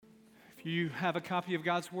If you have a copy of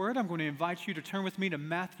God's Word, I'm going to invite you to turn with me to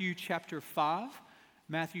Matthew chapter 5.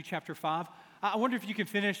 Matthew chapter 5. I wonder if you can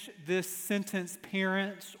finish this sentence,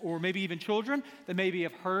 parents, or maybe even children that maybe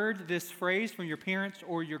have heard this phrase from your parents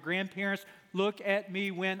or your grandparents. Look at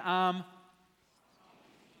me when I'm...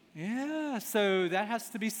 Yeah, so that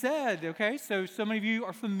has to be said, okay? So many of you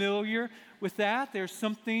are familiar with that. There's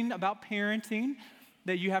something about parenting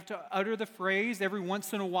that you have to utter the phrase every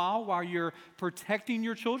once in a while you're protecting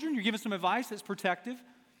your children. You're giving some advice that's protective.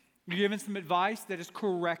 You're giving some advice that is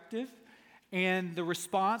corrective. And the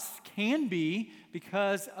response can be,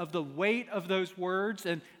 because of the weight of those words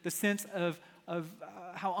and the sense of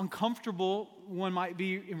how uncomfortable one might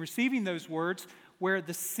be in receiving those words, where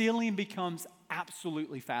the ceiling becomes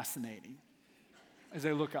absolutely fascinating as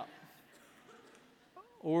they look up.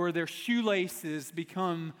 Or their shoelaces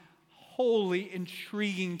become wholly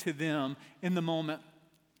intriguing to them in the moment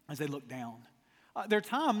as they look down. There are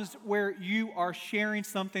times where you are sharing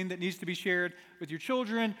something that needs to be shared with your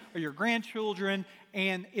children or your grandchildren,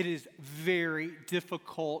 and it is very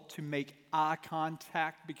difficult to make eye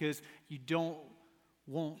contact because you don't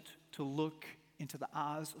want to look into the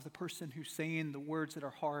eyes of the person who's saying the words that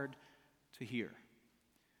are hard to hear.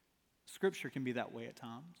 Scripture can be that way at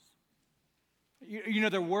times. You know,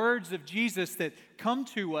 the words of Jesus that come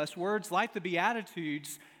to us, words like the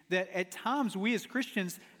Beatitudes, that at times we as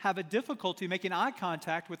Christians have a difficulty making eye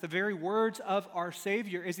contact with the very words of our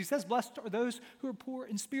Savior. As he says, blessed are those who are poor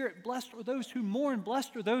in spirit, blessed are those who mourn,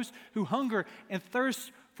 blessed are those who hunger and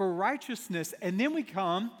thirst for righteousness. And then we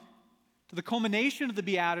come to the culmination of the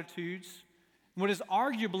Beatitudes, what is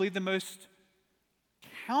arguably the most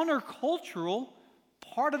countercultural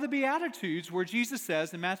part of the Beatitudes, where Jesus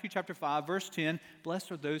says in Matthew chapter 5, verse 10,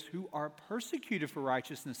 blessed are those who are persecuted for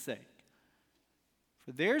righteousness' sake,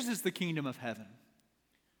 for theirs is the kingdom of heaven.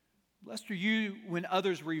 Blessed are you when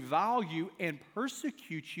others revile you and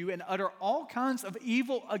persecute you and utter all kinds of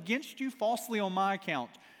evil against you falsely on my account.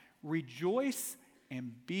 Rejoice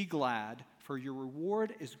and be glad, for your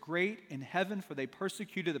reward is great in heaven, for they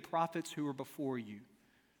persecuted the prophets who were before you.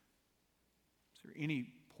 Is there any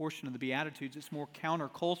portion of the Beatitudes that's more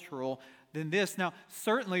countercultural than this? Now,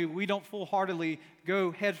 certainly we don't full-heartedly go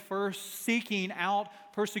headfirst seeking out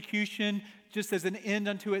persecution just as an end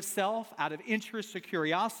unto itself, out of interest or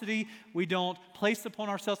curiosity. We don't place upon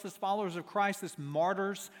ourselves as followers of Christ this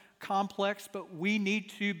martyrs complex, but we need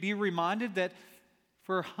to be reminded that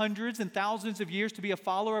for hundreds and thousands of years to be a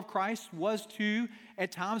follower of Christ was to,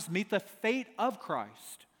 at times, meet the fate of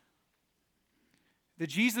Christ. That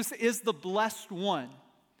Jesus is the blessed one.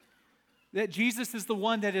 That Jesus is the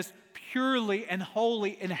one that has purely and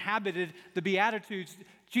wholly inhabited the Beatitudes.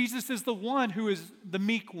 Jesus is the one who is the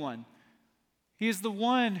meek one. He is the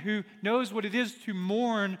one who knows what it is to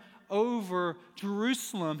mourn over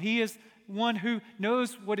Jerusalem. He is one who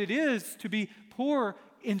knows what it is to be poor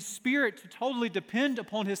in spirit, to totally depend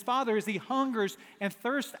upon his Father as he hungers and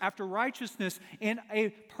thirsts after righteousness in a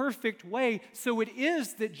perfect way. So it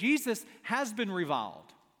is that Jesus has been reviled.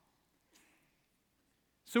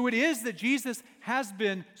 So it is that Jesus has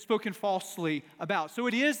been spoken falsely about. So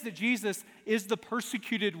it is that Jesus is the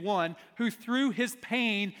persecuted one who, through his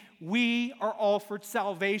pain, we are offered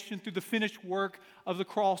salvation through the finished work of the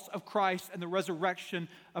cross of Christ and the resurrection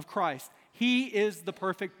of Christ. He is the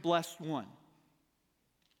perfect blessed one.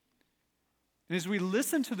 And as we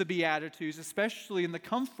listen to the Beatitudes, especially in the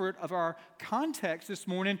comfort of our context this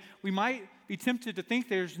morning, we might be tempted to think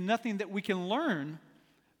there's nothing that we can learn,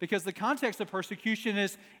 because the context of persecution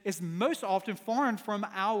is most often foreign from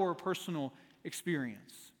our personal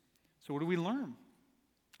experience. So what do we learn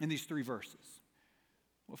in these three verses?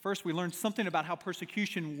 Well, first, we learn something about how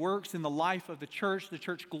persecution works in the life of the church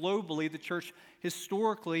globally, the church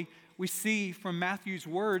historically. We see from Matthew's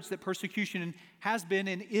words that persecution has been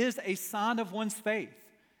and is a sign of one's faith.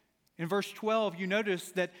 In verse 12, you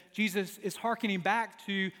notice that Jesus is hearkening back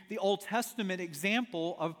to the Old Testament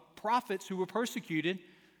example of prophets who were persecuted.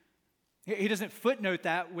 He doesn't footnote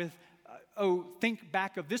that with, think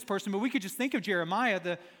back of this person, but we could just think of Jeremiah,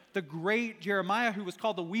 the great Jeremiah, who was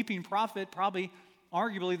called the weeping prophet, probably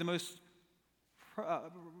arguably the most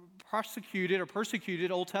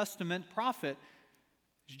persecuted Old Testament prophet.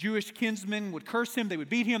 His Jewish kinsmen would curse him, they would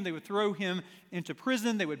beat him, they would throw him into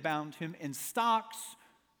prison, they would bound him in stocks.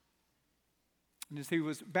 And as he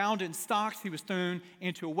was bound in stocks, he was thrown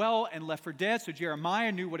into a well and left for dead. So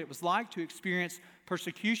Jeremiah knew what it was like to experience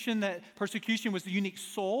persecution. That persecution was the unique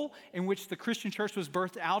soul in which the Christian church was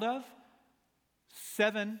birthed out of.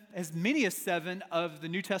 As many as 7 of the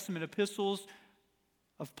New Testament epistles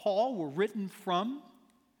of Paul were written from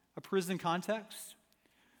a prison context.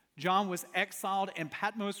 John was exiled in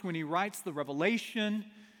Patmos when he writes the Revelation.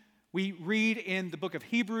 We read in the book of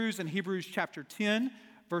Hebrews, in Hebrews chapter 10,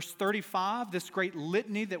 verse 35, this great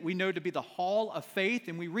litany that we know to be the hall of faith.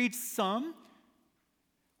 And we read some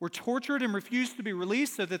were tortured and refused to be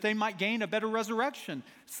released so that they might gain a better resurrection.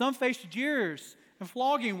 Some faced jeers and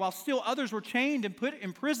flogging, while still others were chained and put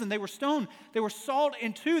in prison. They were stoned. They were sawed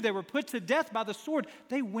in two. They were put to death by the sword.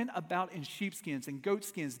 They went about in sheepskins and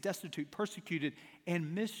goatskins, destitute, persecuted,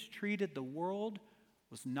 and mistreated. The world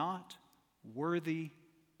was not worthy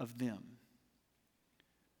of them.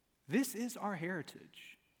 This is our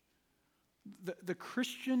heritage. The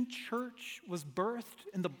Christian church was birthed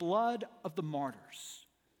in the blood of the martyrs.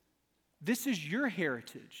 This is your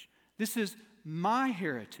heritage. This is my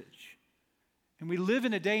heritage. And we live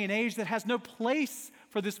in a day and age that has no place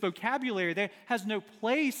for this vocabulary, that has no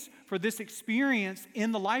place for this experience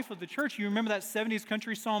in the life of the church. You remember that 70s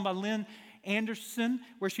country song by Lynn Anderson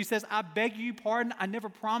where she says, "I beg you pardon, I never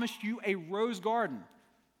promised you a rose garden."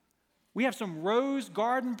 We have some rose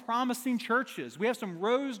garden promising churches. We have some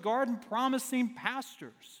rose garden promising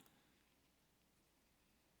pastors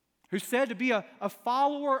who said to be a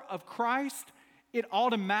follower of Christ, it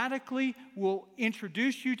automatically will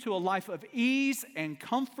introduce you to a life of ease and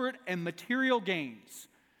comfort and material gains.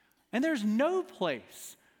 And there's no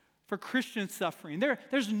place for Christian suffering.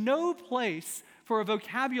 There's no place for a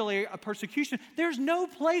vocabulary of persecution. There's no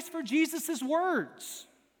place for Jesus' words.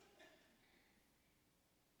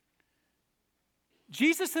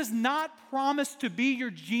 Jesus has not promised to be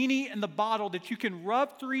your genie in the bottle that you can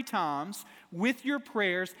rub 3 times with your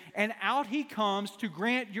prayers, and out he comes to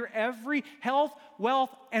grant your every health,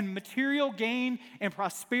 wealth, and material gain and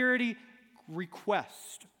prosperity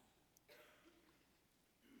request.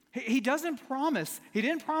 He didn't promise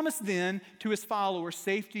then to his followers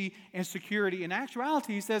safety and security. In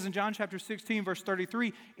actuality, he says in John chapter 16, verse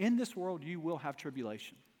 33, "In this world you will have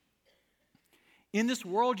tribulation. In this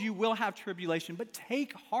world you will have tribulation, but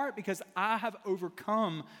take heart because I have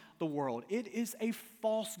overcome the world." It is a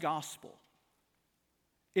false gospel.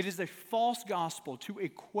 It is a false gospel to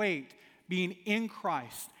equate being in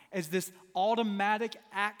Christ as this automatic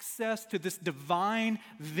access to this divine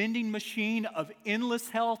vending machine of endless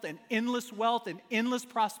health and endless wealth and endless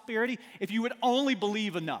prosperity if you would only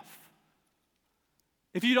believe enough.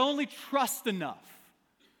 If you'd only trust enough.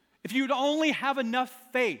 If you'd only have enough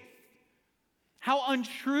faith. How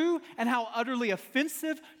untrue and how utterly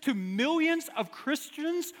offensive to millions of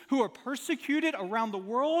Christians who are persecuted around the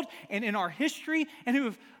world and in our history and who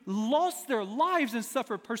have lost their lives and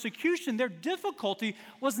suffered persecution. Their difficulty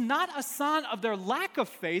was not a sign of their lack of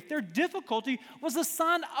faith. Their difficulty was a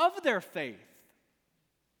sign of their faith.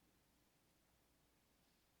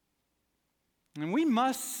 And we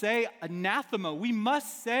must say anathema. We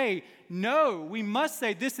must say no. We must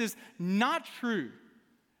say this is not true.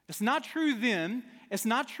 It's not true then, it's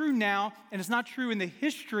not true now, and it's not true in the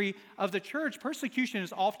history of the church. Persecution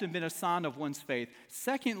has often been a sign of one's faith.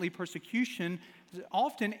 Secondly, persecution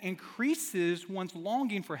often increases one's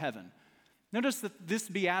longing for heaven. Notice that this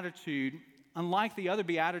beatitude, unlike the other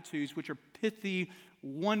beatitudes, which are pithy,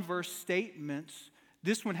 one-verse statements,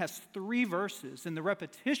 this one has 3 verses, and the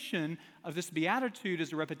repetition of this beatitude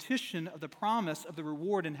is a repetition of the promise of the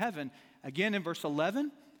reward in heaven. Again, in verse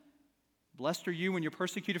 11, "Blessed are you when you're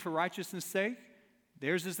persecuted for righteousness' sake.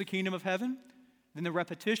 Theirs is the kingdom of heaven." Then the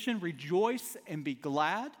repetition, "Rejoice and be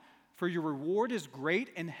glad, for your reward is great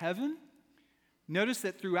in heaven." Notice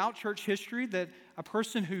that throughout church history that a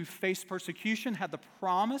person who faced persecution had the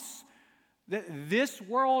promise that this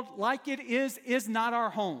world, like it is not our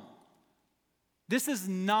home. This is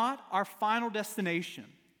not our final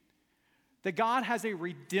destination. That God has a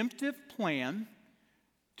redemptive plan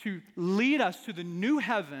to lead us to the new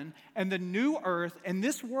heaven and the new earth, and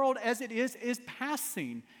this world as it is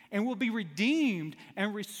passing and will be redeemed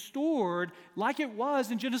and restored like it was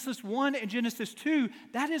in Genesis 1 and Genesis 2.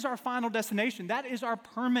 That is our final destination. That is our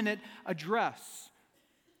permanent address.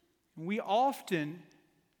 We often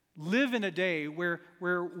live in a day where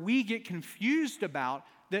we get confused about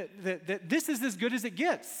that this is as good as it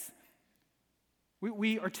gets.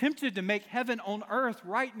 We are tempted to make heaven on earth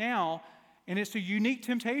right now. And it's a unique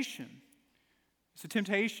temptation. It's a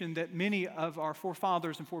temptation that many of our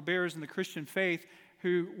forefathers and forebears in the Christian faith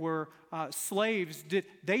who were slaves,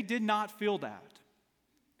 they did not feel that.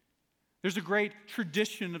 There's a great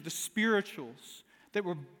tradition of the spirituals that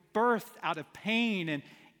were birthed out of pain and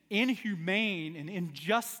inhumane and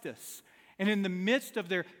injustice. And in the midst of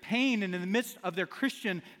their pain and in the midst of their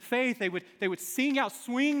Christian faith, they would sing out,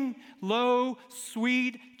 "Swing low,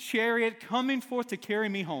 sweet chariot, coming forth to carry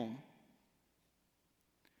me home."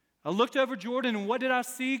 I looked over Jordan, and what did I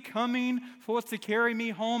see coming forth to carry me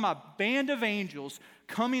home? A band of angels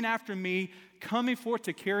coming after me, coming forth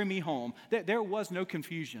to carry me home. There was no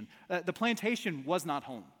confusion. The plantation was not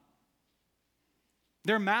home.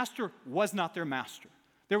 Their master was not their master.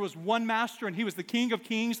 There was one master, and he was the King of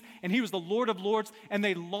Kings, and he was the Lord of Lords, and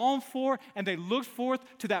they longed for and they looked forth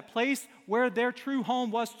to that place where their true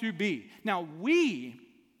home was to be. Now, we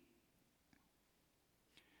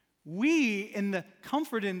in the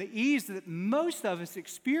comfort and the ease that most of us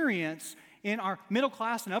experience in our middle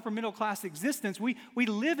class and upper middle class existence, we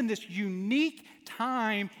live in this unique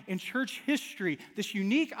time in church history, this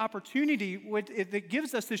unique opportunity that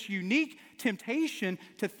gives us this unique temptation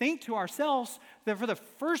to think to ourselves that for the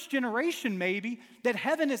first generation maybe, that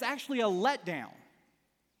heaven is actually a letdown.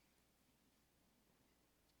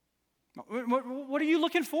 What are you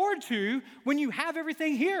looking forward to when you have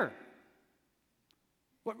everything here?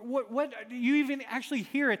 What do you even actually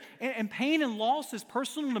hear it? And pain and loss is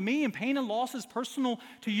personal to me, and pain and loss is personal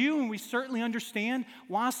to you, and we certainly understand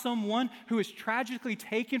why someone who is tragically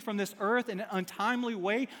taken from this earth in an untimely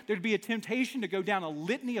way, there'd be a temptation to go down a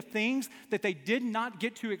litany of things that they did not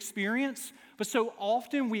get to experience. But so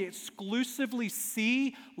often we exclusively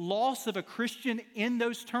see loss of a Christian in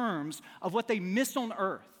those terms of what they miss on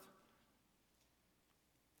earth.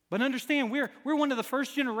 But understand, we're one of the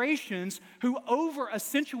first generations who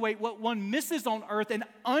over-accentuate what one misses on earth and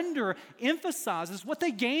under-emphasizes what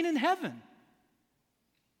they gain in heaven.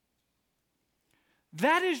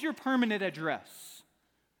 That is your permanent address.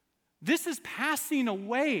 This is passing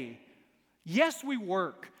away. Yes, we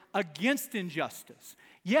work against injustice.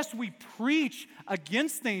 Yes, we preach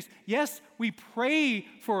against things. Yes, we pray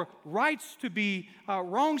for wrongs to be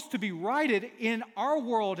righted in our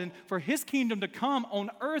world and for His kingdom to come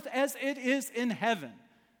on earth as it is in heaven.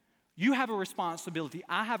 You have a responsibility.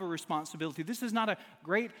 I have a responsibility. This is not a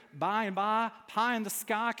great by and by, pie in the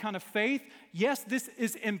sky kind of faith. Yes, this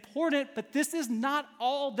is important, but this is not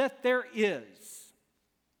all that there is.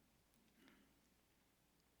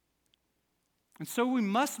 And so we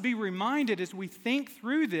must be reminded as we think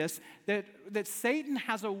through this that Satan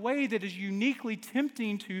has a way that is uniquely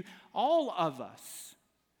tempting to all of us,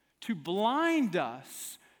 to blind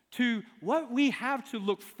us to what we have to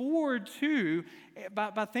look forward to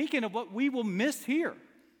by thinking of what we will miss here.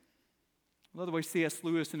 I love the way C.S.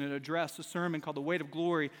 Lewis in an address, a sermon called The Weight of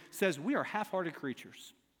Glory, says we are half-hearted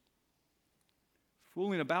creatures,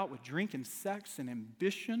 fooling about with drink and sex and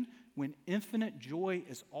ambition when infinite joy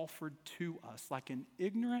is offered to us, like an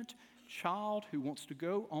ignorant child who wants to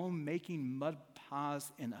go on making mud pies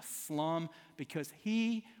in a slum because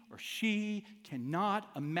he or she cannot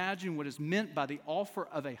imagine what is meant by the offer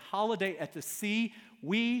of a holiday at the sea.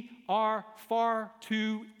 We are far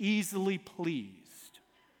too easily pleased.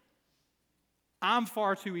 I'm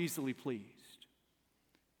far too easily pleased.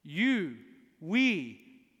 We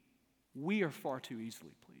are far too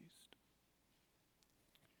easily pleased.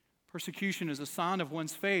 Persecution is a sign of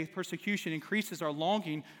one's faith. Persecution increases our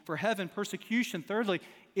longing for heaven. Persecution, thirdly,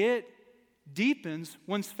 it deepens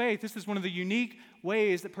one's faith. This is one of the unique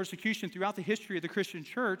ways that persecution throughout the history of the Christian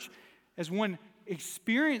church, as one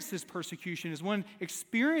experiences persecution, as one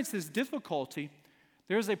experiences difficulty,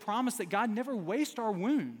 there's a promise that God never wastes our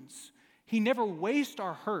wounds. He never wastes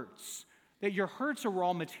our hurts. That your hurts are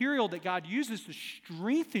raw material that God uses to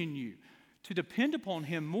strengthen you, to depend upon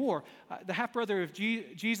Him more. The half-brother of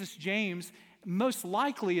Jesus, James, most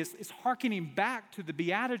likely is hearkening back to the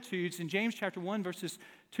Beatitudes in James chapter 1, verses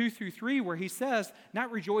 2 through 3, where he says, not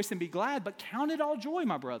rejoice and be glad, but count it all joy,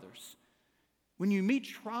 my brothers, when you meet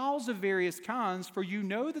trials of various kinds, for you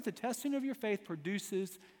know that the testing of your faith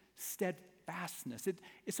produces steadfastness.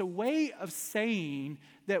 It's a way of saying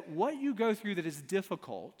that what you go through that is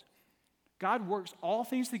difficult, God works all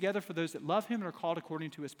things together for those that love Him and are called according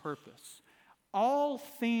to His purpose. All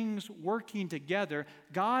things working together,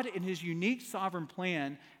 God in His unique sovereign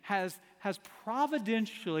plan has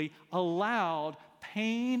providentially allowed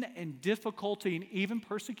pain and difficulty and even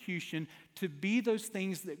persecution to be those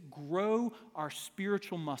things that grow our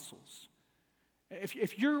spiritual muscles.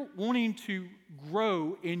 If you're wanting to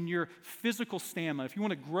grow in your physical stamina, if you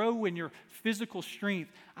want to grow in your physical strength,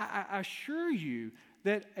 I assure you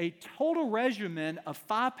that a total regimen of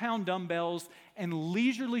 5-pound dumbbells and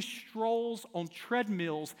leisurely strolls on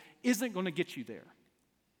treadmills isn't going to get you there.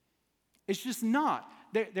 It's just not.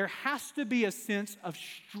 there has to be a sense of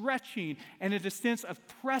stretching and a sense of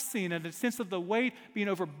pressing and a sense of the weight being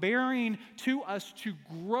overbearing to us to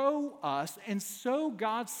grow us. And so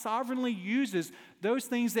God sovereignly uses those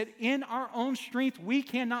things that in our own strength we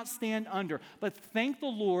cannot stand under. But thank the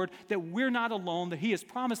Lord that we're not alone, that He has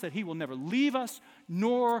promised that He will never leave us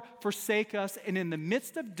nor forsake us. And in the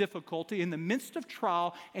midst of difficulty, in the midst of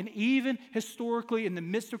trial, and even historically in the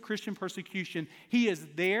midst of Christian persecution, He is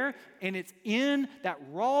there, and it's in that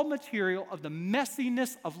raw material of the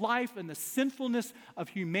messiness of life and the sinfulness of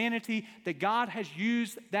humanity that God has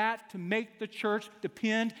used that to make the church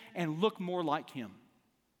depend and look more like Him.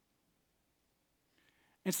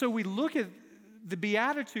 And so we look at the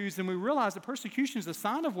Beatitudes and we realize that persecution is a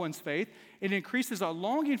sign of one's faith. It increases our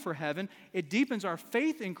longing for heaven. It deepens our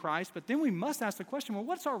faith in Christ. But then we must ask the question, well,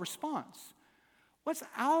 what's our response? What's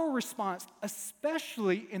our response,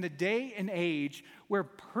 especially in the day and age where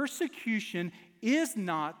persecution is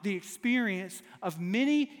not the experience of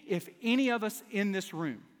many, if any of us in this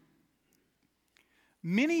room?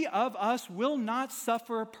 Many of us will not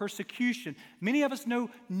suffer persecution. Many of us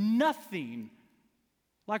know nothing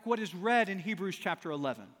like what is read in Hebrews chapter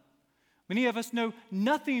 11. Many of us know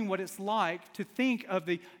nothing what it's like to think of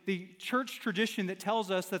the church tradition that tells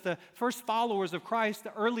us that the first followers of Christ,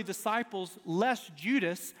 the early disciples, less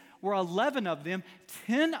Judas, were 11 of them.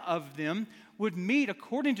 10 of them would meet,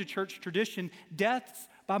 according to church tradition, deaths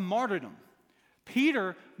by martyrdom.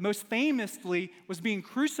 Peter, most famously, was being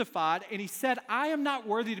crucified, and he said, I am not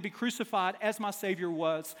worthy to be crucified as my Savior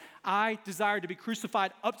was. I desire to be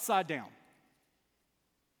crucified upside down.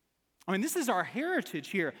 I mean, this is our heritage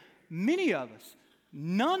here. Many of us,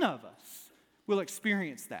 none of us will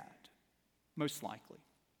experience that, most likely.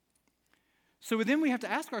 So then we have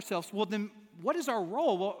to ask ourselves, well, then what is our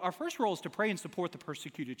role? Well, our first role is to pray and support the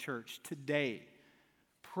persecuted church today.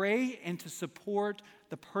 Pray and to support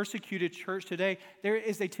the persecuted church today. There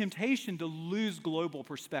is a temptation to lose global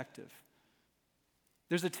perspective.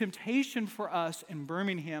 There's a temptation for us in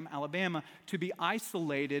Birmingham, Alabama, to be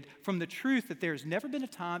isolated from the truth that there's never been a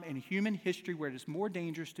time in human history where it is more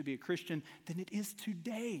dangerous to be a Christian than it is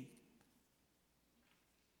today.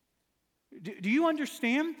 Do you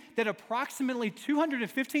understand that approximately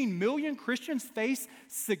 215 million Christians face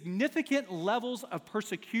significant levels of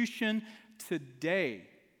persecution today?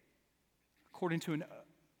 According to an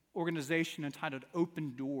organization entitled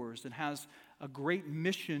Open Doors, that has a great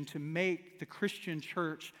mission to make the Christian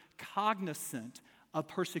church cognizant of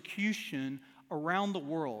persecution around the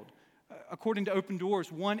world. According to Open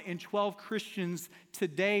Doors, 1 in 12 Christians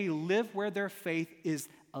today live where their faith is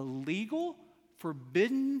illegal,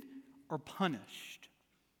 forbidden, or punished.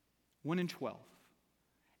 1 in 12.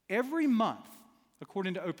 Every month,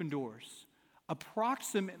 according to Open Doors,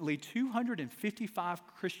 approximately 255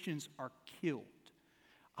 Christians are killed.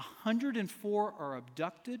 104 are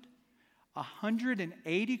abducted.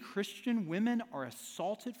 180 Christian women are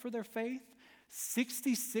assaulted for their faith.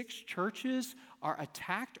 66 churches are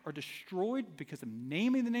attacked or destroyed because of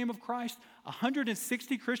naming the name of Christ.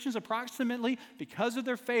 160 Christians approximately, because of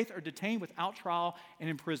their faith, are detained without trial and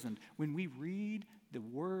imprisoned. When we read the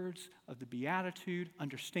words of the Beatitude,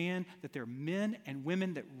 understand that there are men and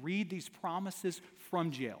women that read these promises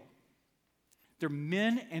from jail. They're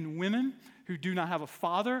men and women who do not have a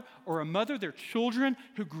father or a mother. They're children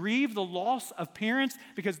who grieve the loss of parents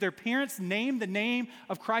because their parents named the name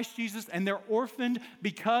of Christ Jesus, and they're orphaned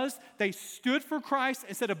because they stood for Christ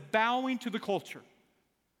instead of bowing to the culture.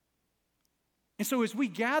 And so as we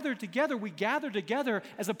gather together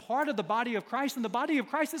as a part of the body of Christ, and the body of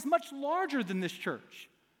Christ is much larger than this church.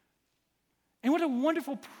 And what a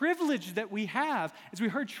wonderful privilege that we have, as we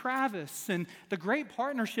heard Travis and the great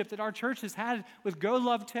partnership that our church has had with Go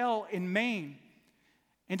Love Tell in Maine.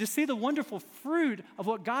 And to see the wonderful fruit of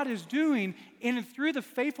what God is doing in and through the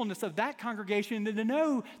faithfulness of that congregation, and to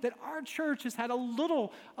know that our church has had a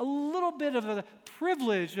little bit of a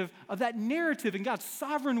privilege of that narrative and God's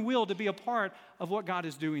sovereign will to be a part of what God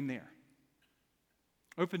is doing there.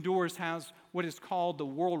 Open Doors has what is called the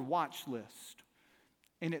World Watch List.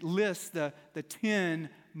 And it lists the 10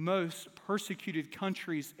 most persecuted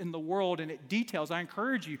countries in the world, and it details. I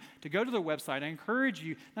encourage you to go to their website. I encourage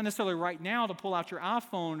you, not necessarily right now, to pull out your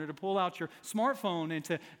iPhone or to pull out your smartphone and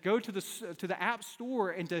to go to the App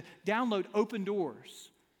Store and to download Open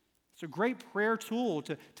Doors. It's a great prayer tool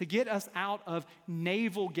to get us out of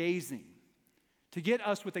navel gazing, to get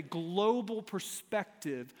us with a global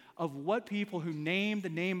perspective of what people who name the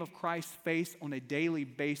name of Christ face on a daily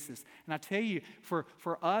basis. And I tell you, for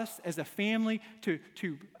us as a family to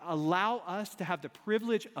allow us to have the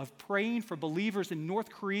privilege of praying for believers in North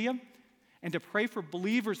Korea and to pray for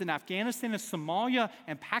believers in Afghanistan and Somalia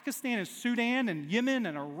and Pakistan and Sudan and Yemen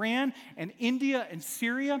and Iran and India and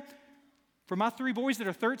Syria. For my 3 boys that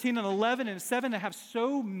are 13 and 11 and 7 that have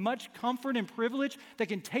so much comfort and privilege that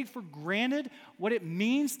can take for granted what it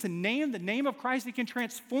means to name the name of Christ, it can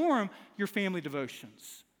transform your family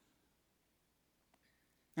devotions.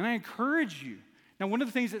 And I encourage you. Now, one of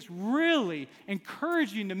the things that's really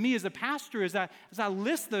encouraging to me as a pastor is as I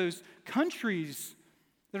list those countries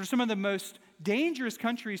that are some of the most dangerous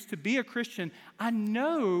countries to be a Christian, I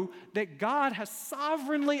know that God has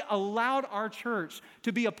sovereignly allowed our church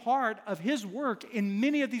to be a part of His work in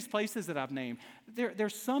many of these places that I've named.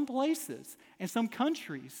 There's some places and some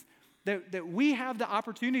countries that we have the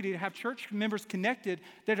opportunity to have church members connected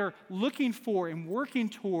that are looking for and working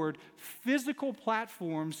toward physical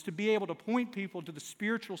platforms to be able to point people to the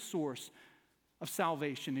spiritual source of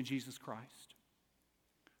salvation in Jesus Christ.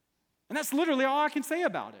 And that's literally all I can say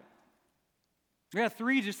about it. We had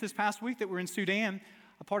 3 just this past week that were in Sudan,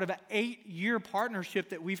 a part of an 8-year partnership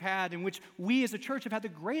that we've had in which we as a church have had the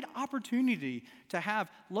great opportunity to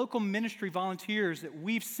have local ministry volunteers that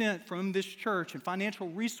we've sent from this church and financial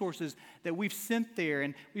resources that we've sent there.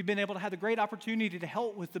 And we've been able to have the great opportunity to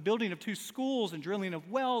help with the building of 2 schools and drilling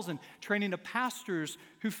of wells and training of pastors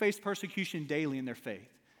who face persecution daily in their faith.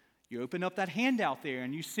 You open up that handout there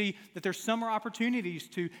and you see that there's summer opportunities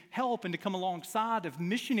to help and to come alongside of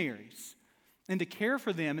missionaries and to care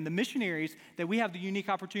for them. And the missionaries that we have the unique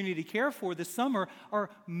opportunity to care for this summer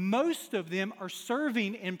most of them are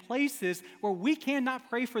serving in places where we cannot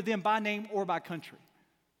pray for them by name or by country.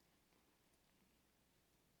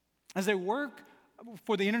 As they work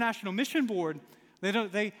for the International Mission Board,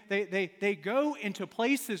 they go into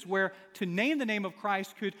places where to name the name of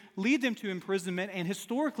Christ could lead them to imprisonment, and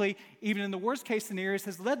historically, even in the worst case scenarios,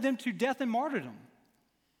 has led them to death and martyrdom.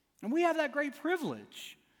 And we have that great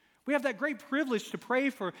privilege. We have that great privilege to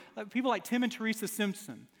pray for people like Tim and Teresa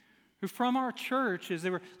Simpson, who from our church, as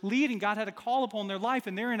they were leading, God had a call upon their life,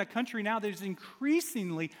 and they're in a country now that is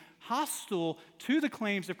increasingly hostile to the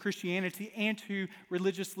claims of Christianity and to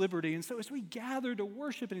religious liberty. And so as we gather to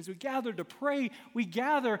worship and as we gather to pray, we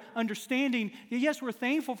gather understanding that, yes, we're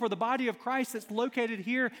thankful for the body of Christ that's located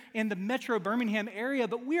here in the metro Birmingham area,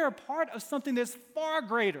 but we are a part of something that's far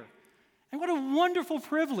greater. And what a wonderful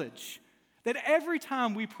privilege that every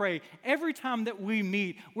time we pray, every time that we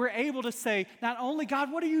meet, we're able to say, not only,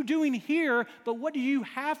 God, what are you doing here, but what do you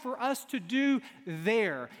have for us to do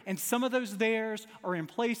there? And some of those theirs are in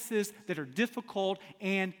places that are difficult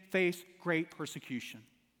and face great persecution.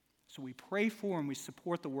 So we pray for and we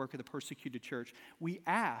support the work of the persecuted church. We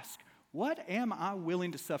ask, what am I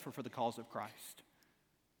willing to suffer for the cause of Christ?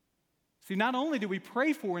 See, not only do we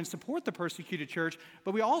pray for and support the persecuted church,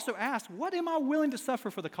 but we also ask, what am I willing to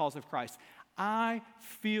suffer for the cause of Christ? I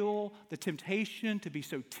feel the temptation to be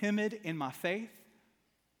so timid in my faith.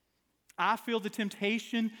 I feel the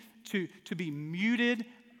temptation to be muted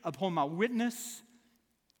upon my witness.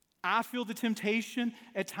 I feel the temptation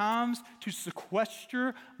at times to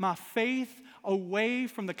sequester my faith away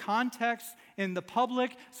from the context in the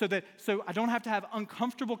public so I don't have to have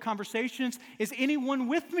uncomfortable conversations. Is anyone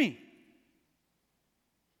with me?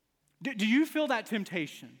 Do you feel that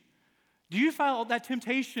temptation? Do you feel that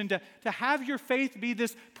temptation to have your faith be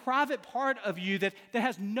this private part of you that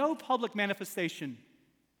has no public manifestation?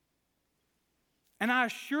 And I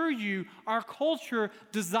assure you, our culture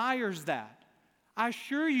desires that. I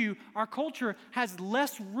assure you, our culture has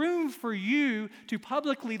less room for you to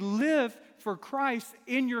publicly live for Christ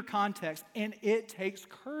in your context. And it takes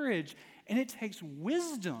courage and it takes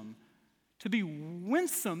wisdom to be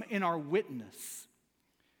winsome in our witness,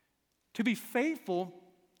 to be faithful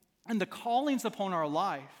in the callings upon our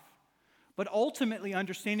life, but ultimately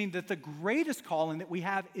understanding that the greatest calling that we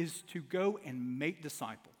have is to go and make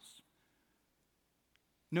disciples.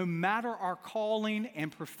 No matter our calling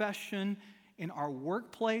and profession in our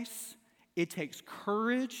workplace, it takes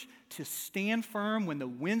courage to stand firm when the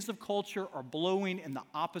winds of culture are blowing in the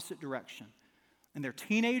opposite direction. And there are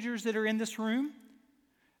teenagers that are in this room.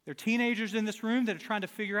 There are teenagers in this room that are trying to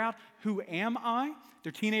figure out, who am I? There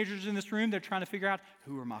are teenagers in this room that are trying to figure out,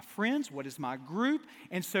 who are my friends? What is my group?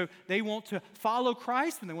 And so they want to follow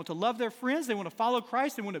Christ and they want to love their friends. They want to follow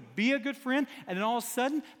Christ. They want to be a good friend. And then all of a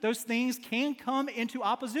sudden, those things can come into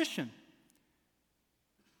opposition,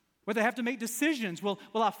 where they have to make decisions. Will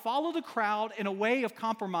I follow the crowd in a way of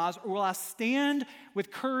compromise, or will I stand with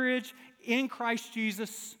courage in Christ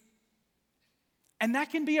Jesus? And that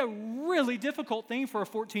can be a really difficult thing for a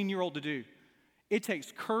 14-year-old to do. It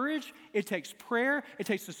takes courage, it takes prayer, it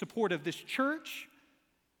takes the support of this church.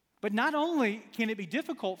 But not only can it be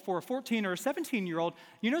difficult for a 14 or a 17-year-old,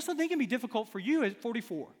 something can be difficult for you at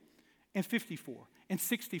 44 and 54 and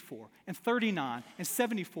 64 and 39 and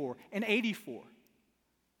 74 and 84,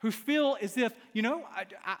 who feel as if,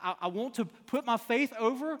 I want to put my faith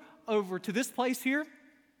over to this place here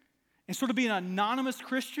and sort of be an anonymous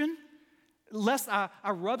Christian, lest I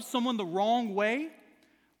rub someone the wrong way,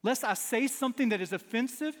 lest I say something that is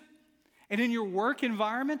offensive. And in your work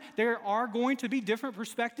environment, there are going to be different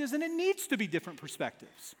perspectives, and it needs to be different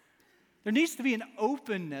perspectives. There needs to be an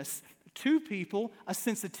openness to people, a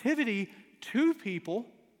sensitivity to people.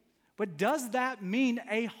 But does that mean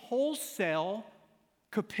a wholesale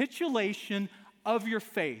capitulation of your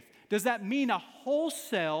faith? Does that mean a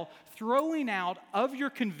wholesale throwing out of your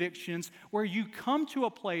convictions where you come to a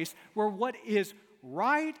place where what is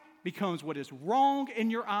right becomes what is wrong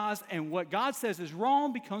in your eyes, and what God says is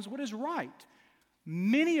wrong becomes what is right?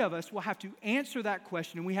 Many of us will have to answer that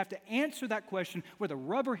question, and we have to answer that question where the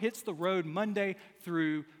rubber hits the road Monday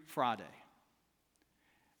through Friday.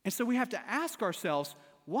 And so we have to ask ourselves,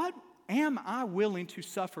 what am I willing to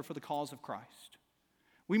suffer for the cause of Christ?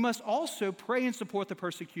 We must also pray and support the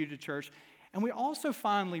persecuted church, and we also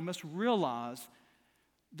finally must realize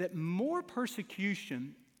that more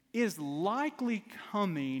persecution is likely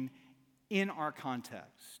coming in our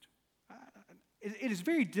context. It is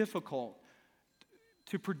very difficult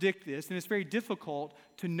to predict this, and it's very difficult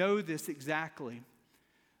to know this exactly.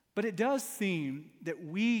 But it does seem that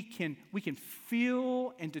we can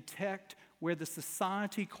feel and detect where the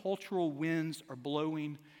society cultural winds are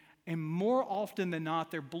blowing, and more often than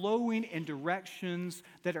not, they're blowing in directions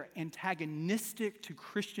that are antagonistic to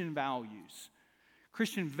Christian values.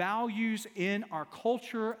 Christian values in our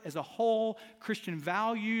culture as a whole, Christian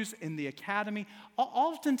values in the academy.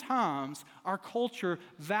 Oftentimes, our culture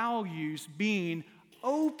values being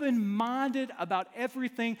open-minded about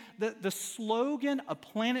everything. The slogan of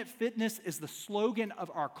Planet Fitness is the slogan of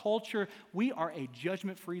our culture. We are a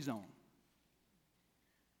judgment-free zone.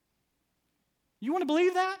 You want to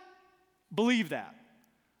believe that? Believe that.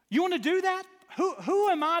 You want to do that? Who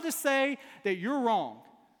am I to say that you're wrong?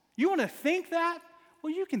 You want to think that?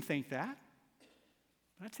 Well, you can think that.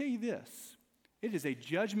 But I tell you this, it is a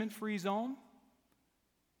judgment-free zone.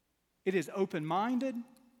 It is open-minded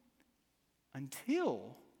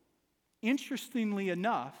until, interestingly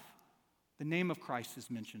enough, the name of Christ is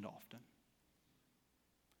mentioned often.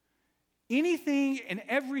 Anything and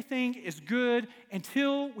everything is good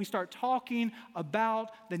until we start talking about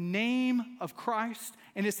the name of Christ.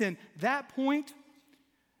 And it's in that point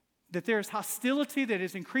that there's hostility that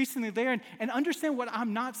is increasingly there. And understand what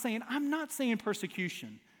I'm not saying. I'm not saying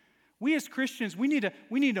persecution. We as Christians, we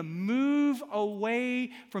need to move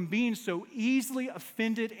away from being so easily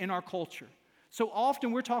offended in our culture. So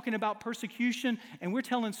often we're talking about persecution, and we're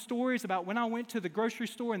telling stories about when I went to the grocery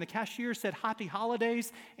store and the cashier said Happy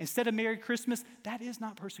Holidays instead of Merry Christmas. That is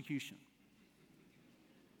not persecution.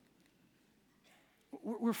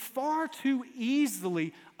 We're far too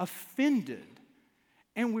easily offended,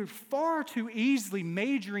 and we're far too easily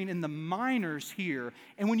majoring in the minors here.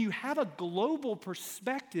 And when you have a global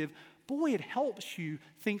perspective, boy, it helps you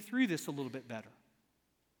think through this a little bit better.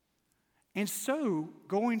 And so,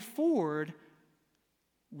 going forward,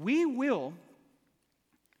 we will,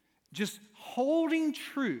 just holding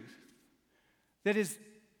truth that has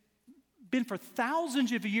been for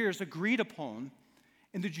thousands of years agreed upon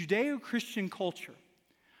in the Judeo-Christian culture.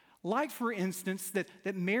 Like, for instance,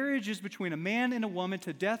 that marriage is between a man and a woman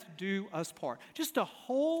to death do us part. Just to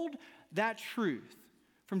hold that truth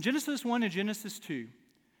from Genesis 1 and Genesis 2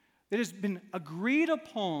 that has been agreed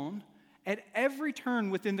upon at every turn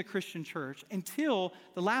within the Christian church until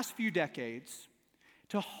the last few decades.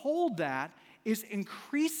 To hold that is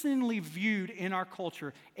increasingly viewed in our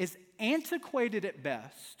culture as antiquated at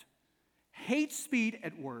best, hate speech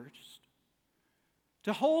at worst.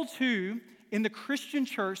 To hold to, in the Christian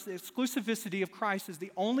church, the exclusivity of Christ is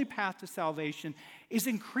the only path to salvation is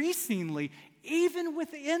increasingly, even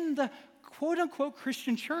within the quote-unquote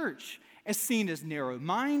Christian church, as seen as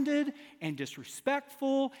narrow-minded and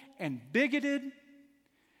disrespectful and bigoted.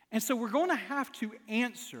 And so we're going to have to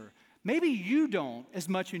answer. Maybe you don't as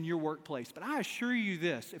much in your workplace, but I assure you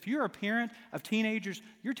this, if you're a parent of teenagers,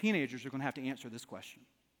 your teenagers are going to have to answer this question.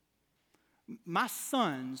 My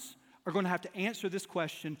sons are going to have to answer this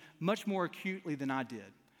question much more acutely than I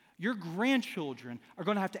did. Your grandchildren are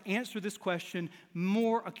going to have to answer this question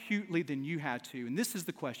more acutely than you had to. And this is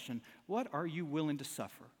the question: what are you willing to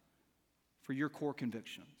suffer for your core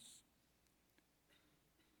convictions?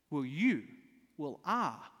 Will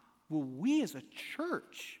we as a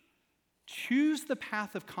church choose the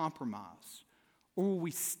path of compromise, Or will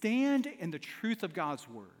we stand in the truth of God's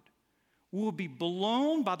word? Will we be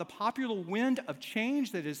blown by the popular wind of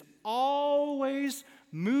change that is always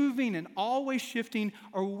moving and always shifting?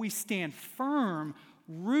 Or will we stand firm,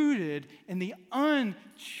 rooted in the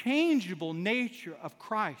unchangeable nature of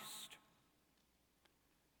Christ?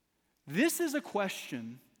 This is a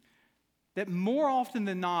question that more often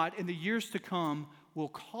than not in the years to come will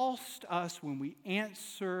cost us when we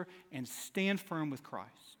answer and stand firm with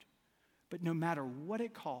Christ. But no matter what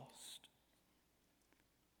it costs,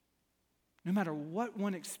 no matter what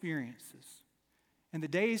one experiences, in the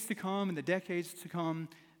days to come and the decades to come,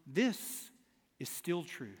 this is still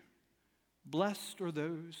true. Blessed are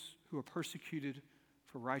those who are persecuted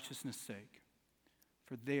for righteousness' sake,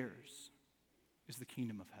 for theirs is the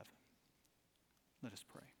kingdom of heaven. Let us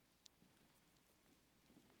pray.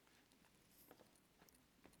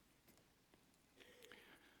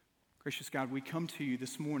 Gracious God, we come to you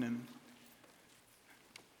this morning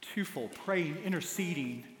twofold, praying,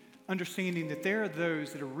 interceding, understanding that there are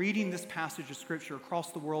those that are reading this passage of Scripture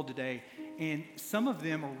across the world today, and some of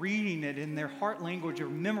them are reading it in their heart language or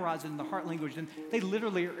memorizing it in the heart language, and they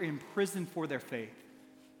literally are in prison for their faith.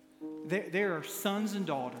 There are sons and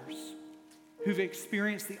daughters who've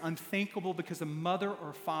experienced the unthinkable because a mother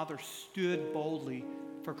or father stood boldly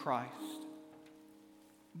for Christ.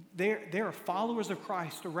 There are followers of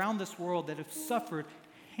Christ around this world that have suffered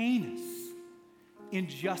heinous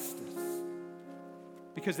injustice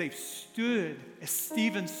because they've stood as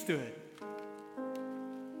Stephen stood.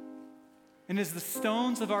 And as the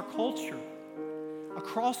stones of our culture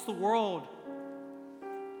across the world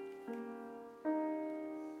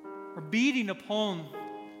are beating upon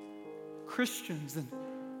Christians and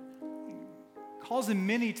causing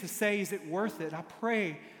many to say, is it worth it? I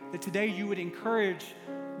pray that today you would encourage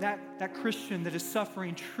that Christian that is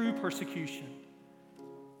suffering true persecution,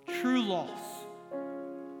 true loss,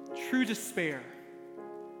 true despair.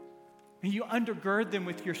 And you undergird them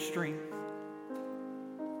with your strength.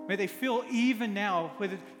 May they feel even now,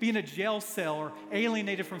 whether it be in a jail cell or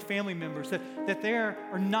alienated from family members, that they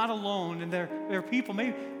are not alone, and there are people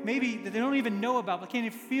maybe that they don't even know about, but can't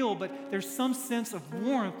even feel, but there's some sense of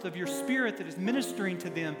warmth of your spirit that is ministering to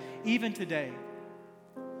them even today.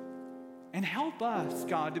 And help us,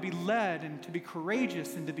 God, to be led and to be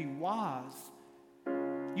courageous and to be wise.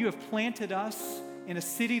 You have planted us in a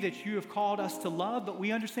city that you have called us to love, but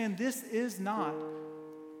we understand this is not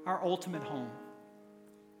our ultimate home.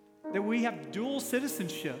 That we have dual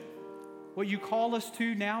citizenship. What you call us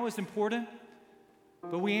to now is important,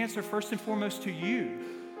 but we answer first and foremost to you.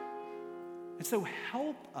 And so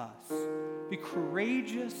help us be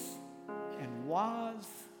courageous and wise,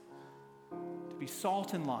 to be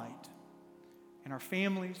salt and light in our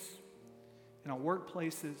families, in our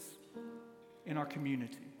workplaces, in our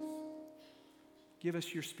communities. Give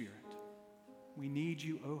us your Spirit. We need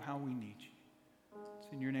you. Oh, how we need you.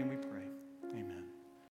 It's in your name we pray. Amen.